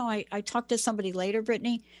 And, you know, I talked to somebody later,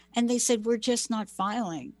 Brittany, and they said, we're just not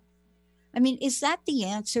filing. I mean, is that the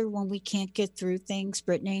answer when we can't get through things,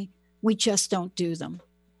 Brittany? We just don't do them.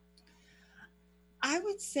 I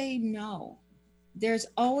would say no. There's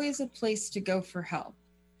always a place to go for help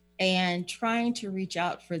and trying to reach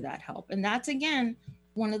out for that help. And that's, again,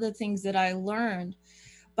 one of the things that I learned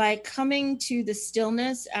by coming to the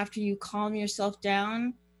stillness after you calm yourself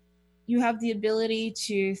down. You have the ability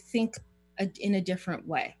to think in a different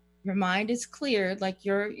way. Your mind is cleared, like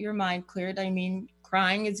your mind cleared. I mean,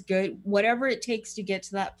 crying is good, whatever it takes to get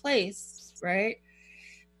to that place, right?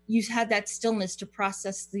 You've had that stillness to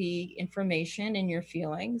process the information and your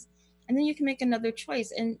feelings, and then you can make another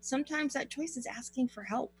choice. And sometimes that choice is asking for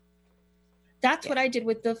help. That's what I did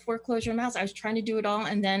with the foreclosure mouse. I was trying to do it all,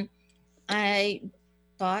 and then I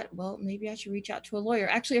thought, well, maybe I should reach out to a lawyer.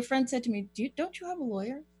 Actually, a friend said to me, don't you have a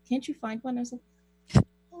lawyer? Can't you find one? I was like,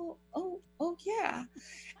 oh yeah.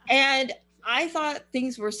 And I thought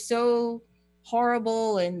things were so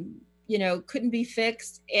horrible and, you know, couldn't be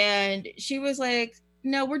fixed. And she was like,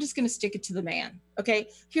 no, we're just going to stick it to the man. Okay,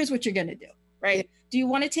 here's what you're going to do, right? Yeah. Do you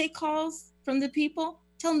want to take calls from the people?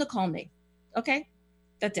 Tell them to call me. Okay,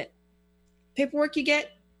 that's it. Paperwork you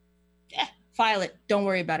get, file it. Don't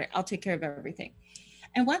worry about it. I'll take care of everything.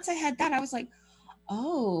 And once I had that, I was like,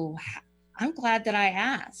 oh, I'm glad that I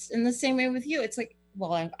asked. And the same way with you, it's like,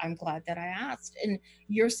 well, I'm glad that I asked. And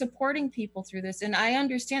you're supporting people through this. And I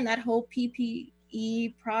understand that whole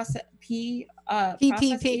PPE process.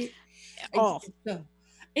 PPP.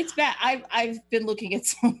 It's bad. I've been looking at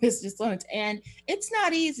some business loans, and it's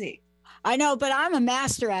not easy. I know, but I'm a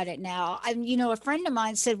master at it now. You know, a friend of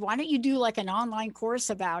mine said, why don't you do like an online course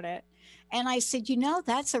about it? And I said, you know,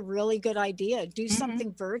 that's a really good idea. Do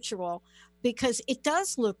something virtual, because it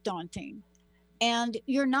does look daunting. And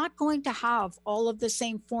you're not going to have all of the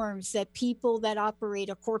same forms that people that operate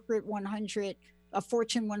a corporate 100, a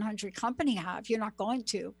Fortune 100 company have. You're not going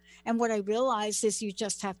to. And what I realized is you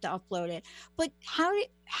just have to upload it. But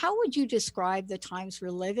how would you describe the times we're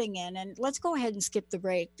living in? And let's go ahead and skip the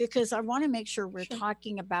break, because I want to make sure we're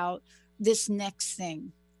talking about this next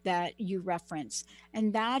thing that you reference,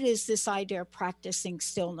 and that is this idea of practicing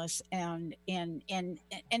stillness. And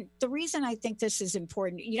the reason I think this is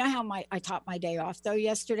important, you know how I topped my day off though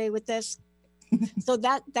yesterday with this. So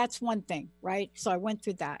that's one thing, right? So I went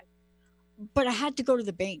through that, but I had to go to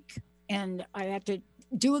the bank, and I had to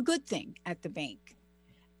do a good thing at the bank.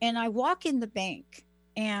 And I walk in the bank,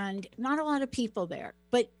 and not a lot of people there,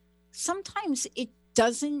 but sometimes it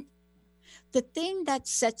doesn't, the thing that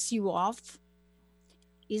sets you off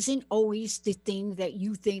isn't always the thing that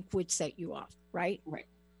you think would set you off, right?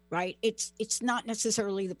 Right. It's not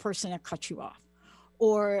necessarily the person that cuts you off,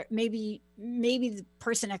 or maybe the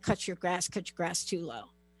person that cuts your grass too low,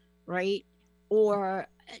 right? Or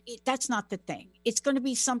that's not the thing. It's going to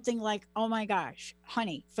be something like, oh my gosh,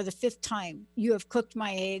 honey, for the 5th time, you have cooked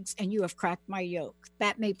my eggs and you have cracked my yolk.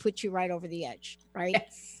 That may put you right over the edge, right?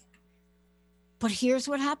 Yes. But here's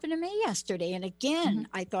what happened to me yesterday. And again,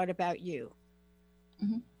 I thought about you.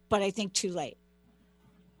 But I think too late.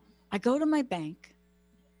 I go to my bank,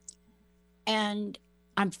 and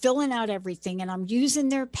I'm filling out everything, and I'm using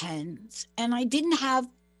their pens, and I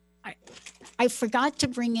forgot to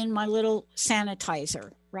bring in my little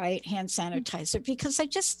sanitizer, right? Hand sanitizer, because I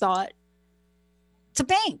just thought it's a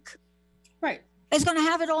bank. Right. It's going to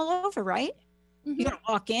have it all over, right? You're going to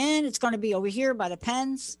walk in, it's going to be over here by the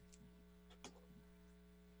pens.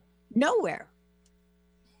 Nowhere.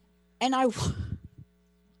 And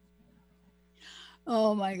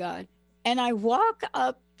oh my God. And I walk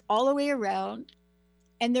up all the way around,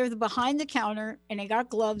 and they're behind the counter, and they got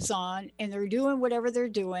gloves on, and they're doing whatever they're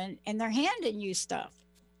doing, and they're handing you stuff.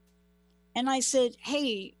 And I said,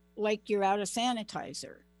 hey, like, you're out of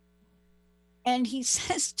sanitizer. And he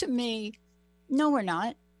says to me, no, we're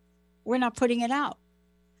not. We're not putting it out.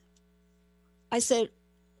 I said,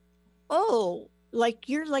 oh, like,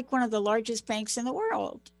 you're like one of the largest banks in the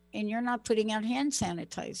world, and you're not putting out hand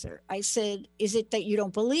sanitizer. I said, is it that you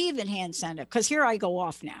don't believe in hand sanitizer? Because here I go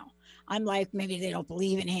off now. I'm like, maybe they don't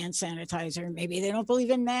believe in hand sanitizer. Maybe they don't believe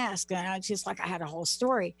in masks. And I was just like, I had a whole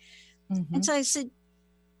story. Mm-hmm. And so I said,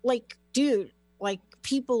 like, dude, like,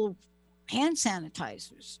 people, hand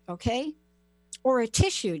sanitizers, okay? Or a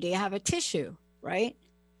tissue. Do you have a tissue, right?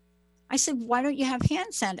 I said, why don't you have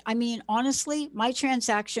hand sanitizer? I mean, honestly, my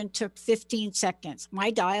transaction took 15 seconds.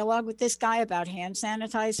 My dialogue with this guy about hand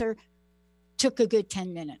sanitizer took a good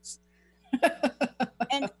 10 minutes.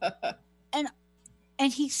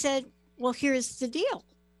 And he said, well, here's the deal.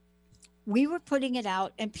 We were putting it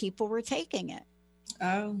out and people were taking it.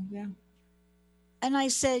 Oh, yeah. And I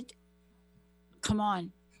said, come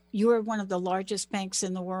on, you are one of the largest banks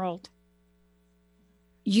in the world.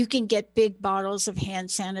 You can get big bottles of hand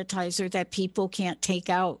sanitizer that people can't take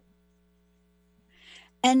out.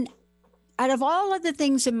 And out of all of the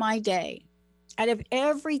things in my day, out of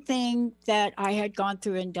everything that I had gone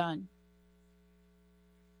through and done,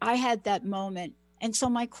 I had that moment. And so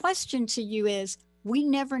my question to you is, we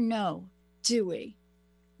never know, do we,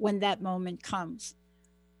 when that moment comes?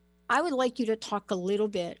 I would like you to talk a little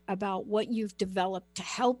bit about what you've developed to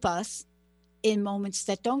help us in moments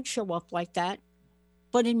that don't show up like that,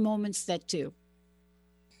 but in moments that do.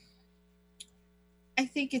 I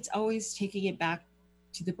think it's always taking it back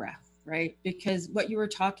to the breath, right? Because what you were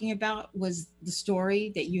talking about was the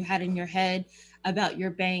story that you had in your head about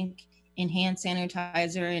your bank and hand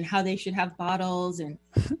sanitizer and how they should have bottles and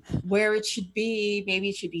where it should be. Maybe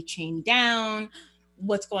it should be chained down.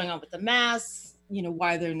 What's going on with the masks? You know,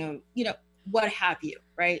 why there are no, you know, what have you,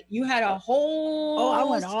 right? You had a whole... Oh, I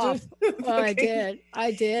went off. Oh, okay.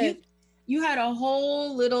 I did. You had a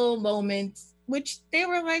whole little moment, which they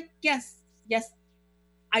were like, yes,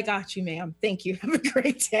 I got you, ma'am. Thank you. Have a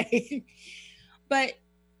great day. But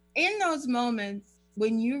in those moments,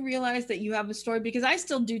 when you realize that you have a story, because I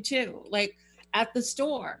still do too, like at the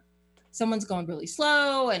store, someone's going really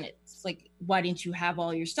slow and it's like, why didn't you have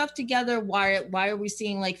all your stuff together? Why are we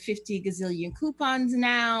seeing like 50 gazillion coupons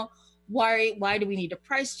now? Why do we need a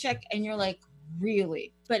price check? And you're like,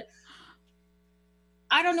 really? But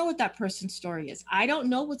I don't know what that person's story is. I don't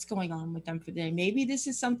know what's going on with them for them. Maybe this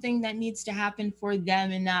is something that needs to happen for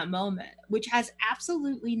them in that moment, which has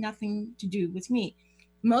absolutely nothing to do with me.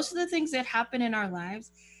 Most of the things that happen in our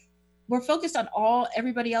lives, we're focused on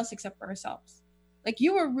everybody else except for ourselves. Like,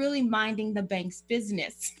 you were really minding the bank's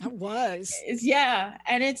business. I was. Yeah.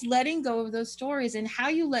 And it's letting go of those stories. And how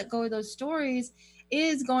you let go of those stories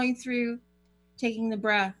is going through taking the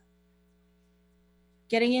breath,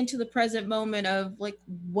 getting into the present moment of like,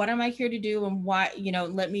 what am I here to do and why, you know,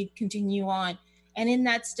 let me continue on. And in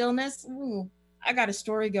that stillness, I got a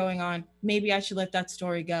story going on. Maybe I should let that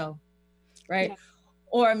story go. Right. Yeah.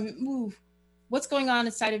 Or what's going on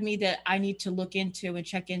inside of me that I need to look into and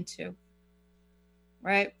check into.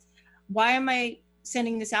 Right. Why am I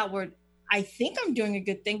sending this outward? I think I'm doing a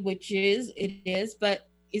good thing, which it is, but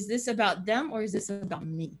is this about them or is this about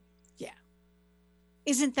me? Yeah.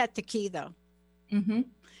 Isn't that the key though? Mm-hmm.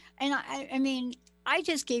 And I mean, I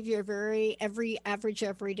just gave you a very average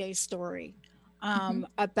everyday story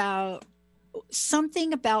about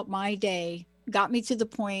something about my day got me to the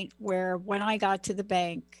point where when I got to the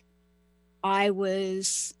bank, I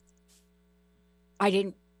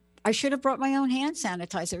should have brought my own hand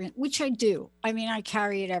sanitizer in, which I do. I mean, I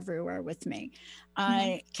carry it everywhere with me.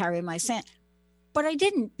 I carry my but I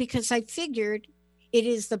didn't, because I figured it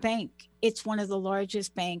is the bank. It's one of the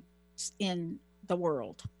largest banks in the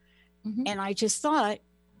world. And I just thought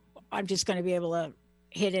I'm just going to be able to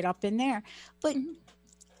hit it up in there. But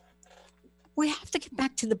we have to get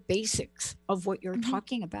back to the basics of what you're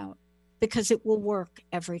talking about, because it will work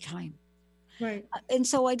every time. Right. And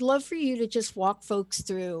so I'd love for you to just walk folks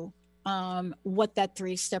through what that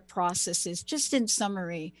 3-step process is, just in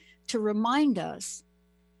summary, to remind us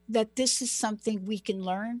that this is something we can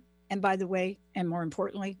learn. And by the way, and more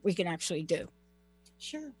importantly, we can actually do.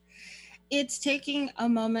 Sure. It's taking a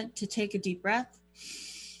moment to take a deep breath.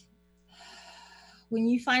 When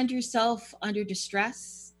you find yourself under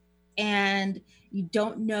distress and you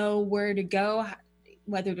don't know where to go,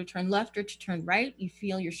 whether to turn left or to turn right, you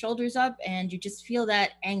feel your shoulders up and you just feel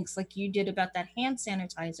that angst like you did about that hand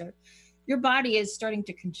sanitizer. Your body is starting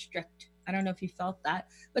to constrict. I don't know if you felt that,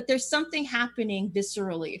 but there's something happening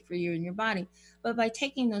viscerally for you in your body. But by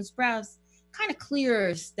taking those breaths, kind of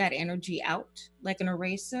clears that energy out like an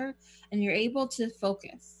eraser, and you're able to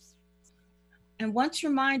focus. And once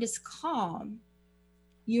your mind is calm,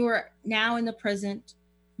 you are now in the present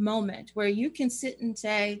moment where you can sit and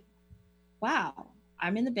say, wow,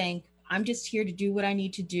 I'm in the bank. I'm just here to do what I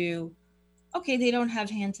need to do. Okay, they don't have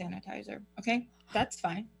hand sanitizer. Okay, that's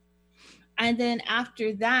fine. And then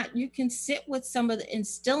after that, you can sit with some of the in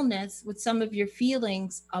stillness with some of your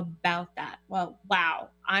feelings about that. Well, wow,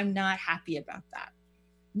 I'm not happy about that.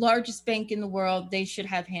 Largest bank in the world, they should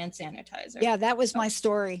have hand sanitizer. Yeah, that was my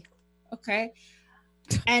story. Okay.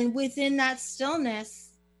 And within that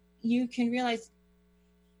stillness, you can realize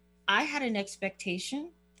I had an expectation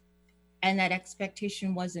and that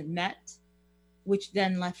expectation wasn't met, which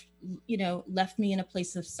then left me in a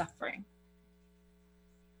place of suffering.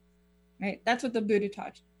 Right? That's what the Buddha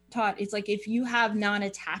taught. It's like if you have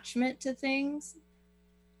non-attachment to things,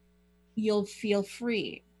 you'll feel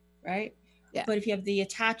free, right? Yeah. But if you have the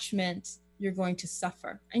attachment, you're going to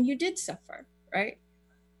suffer. And you did suffer, right?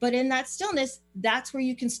 But in that stillness, that's where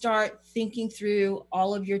you can start thinking through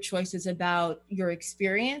all of your choices about your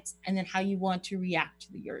experience and then how you want to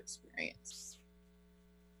react to your experience.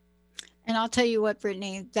 And I'll tell you what,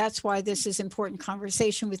 Brittany, that's why this is important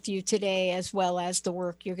conversation with you today, as well as the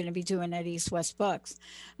work you're going to be doing at East West Books.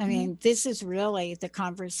 I mean, this is really the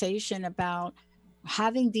conversation about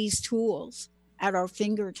having these tools at our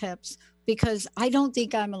fingertips, because I don't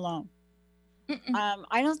think I'm alone.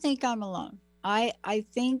 I don't think I'm alone. I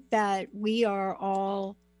think that we are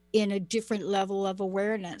all in a different level of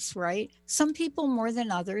awareness, right? Some people more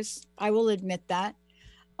than others. I will admit that.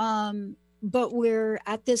 But we're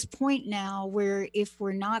at this point now where if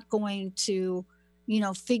we're not going to,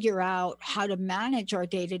 figure out how to manage our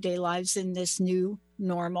day-to-day lives in this new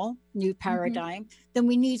normal, new paradigm, then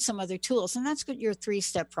we need some other tools. And that's what your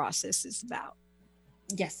 3-step process is about.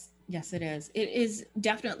 Yes, it is. It is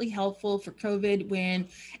definitely helpful for COVID when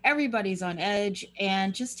everybody's on edge,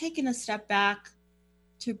 and just taking a step back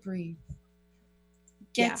to breathe,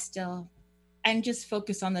 get still, and just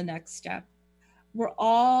focus on the next step. We're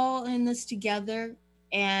all in this together,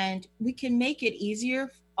 and we can make it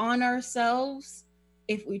easier on ourselves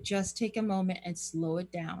if we just take a moment and slow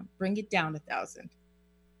it down, bring it down 1,000.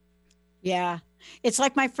 Yeah. It's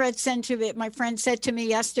like my friend said to me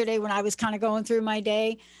yesterday when I was kind of going through my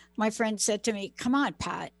day. My friend said to me, come on,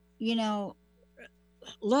 Pat,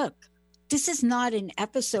 look, this is not an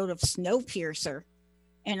episode of Snowpiercer.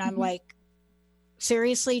 And I'm like,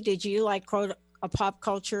 seriously, did you quote a pop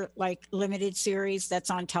culture limited series that's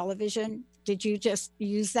on television? Did you just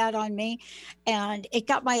use that on me? And it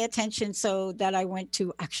got my attention so that I went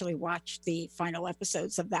to actually watch the final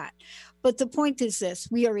episodes of that. But the point is this: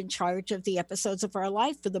 we are in charge of the episodes of our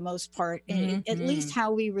life for the most part, and at least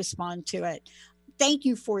how we respond to it. Thank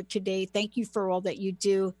you for today. Thank you for all that you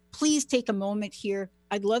do. Please take a moment here.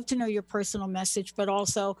 I'd love to know your personal message, but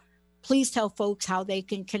also please tell folks how they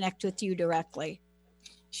can connect with you directly.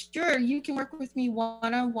 Sure. You can work with me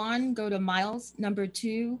one-on-one. Go to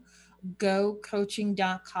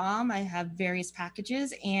miles2gocoaching.com. I have various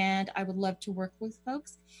packages, and I would love to work with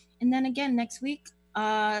folks. And then again, next week,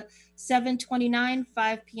 7/29,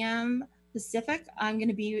 5 p.m. Pacific, I'm going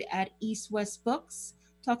to be at East West Books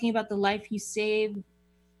talking about the life you save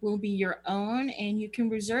will be your own, and you can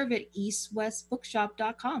reserve at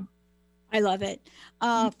eastwestbookshop.com. I love it.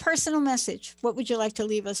 Personal message. What would you like to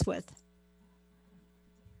leave us with?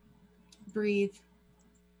 Breathe.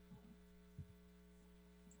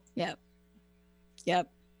 Yep.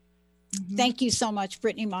 Thank you so much,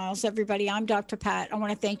 Brittany Miles. Everybody, I'm Dr. Pat. I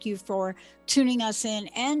want to thank you for tuning us in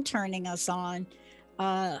and turning us on.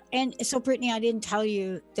 And so, Brittany, I didn't tell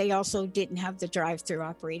you, they also didn't have the drive-through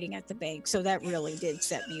operating at the bank. So that really did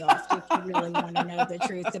set me off, if you really want to know the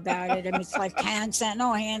truth about it. I mean, it's like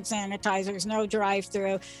no hand sanitizers, no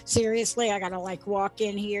drive-through. Seriously, I got to walk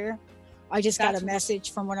in here. I just got a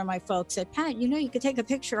message from one of my folks said, Pat, you could take a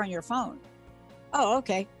picture on your phone. Oh,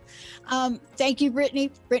 okay. Thank you,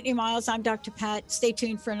 Brittany. Brittany Miles, I'm Dr. Pat. Stay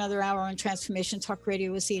tuned for another hour on Transformation Talk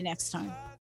Radio. We'll see you next time.